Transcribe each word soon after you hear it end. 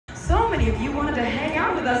many of you wanted to hang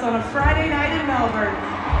out with us on a Friday night in Melbourne.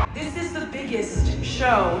 This is the biggest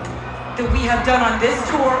show that we have done on this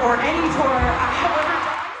tour or any tour I've ever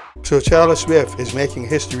done. So Taylor Swift is making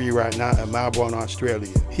history right now in Melbourne,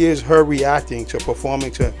 Australia. Here's her reacting to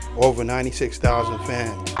performing to over 96,000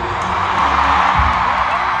 fans.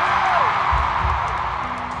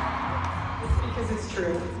 Because it's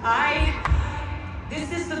true.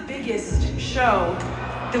 This is the biggest show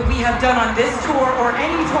that we have done on this tour or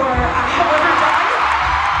any tour I've ever done.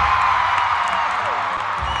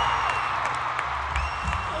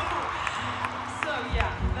 So yeah,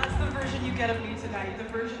 that's the version you get of me tonight. The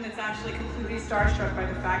version that's actually completely starstruck by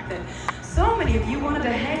the fact that so many of you wanted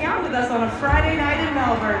to hang out with us on a Friday night in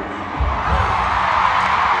Melbourne.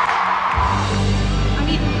 I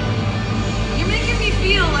mean, you're making me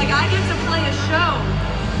feel like I get to play a show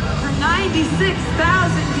for 96,000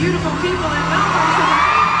 beautiful people in Melbourne tonight.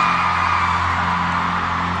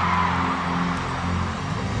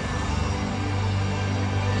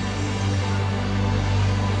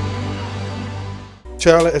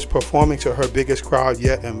 Taylor is performing to her biggest crowd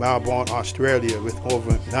yet in Melbourne, Australia, with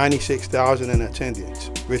over 96,000 in attendance,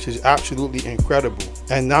 which is absolutely incredible,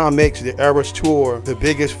 and now makes the Eras Tour the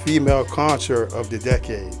biggest female concert of the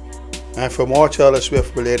decade. And for more Taylor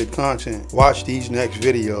Swift related content, watch these next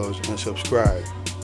videos and subscribe.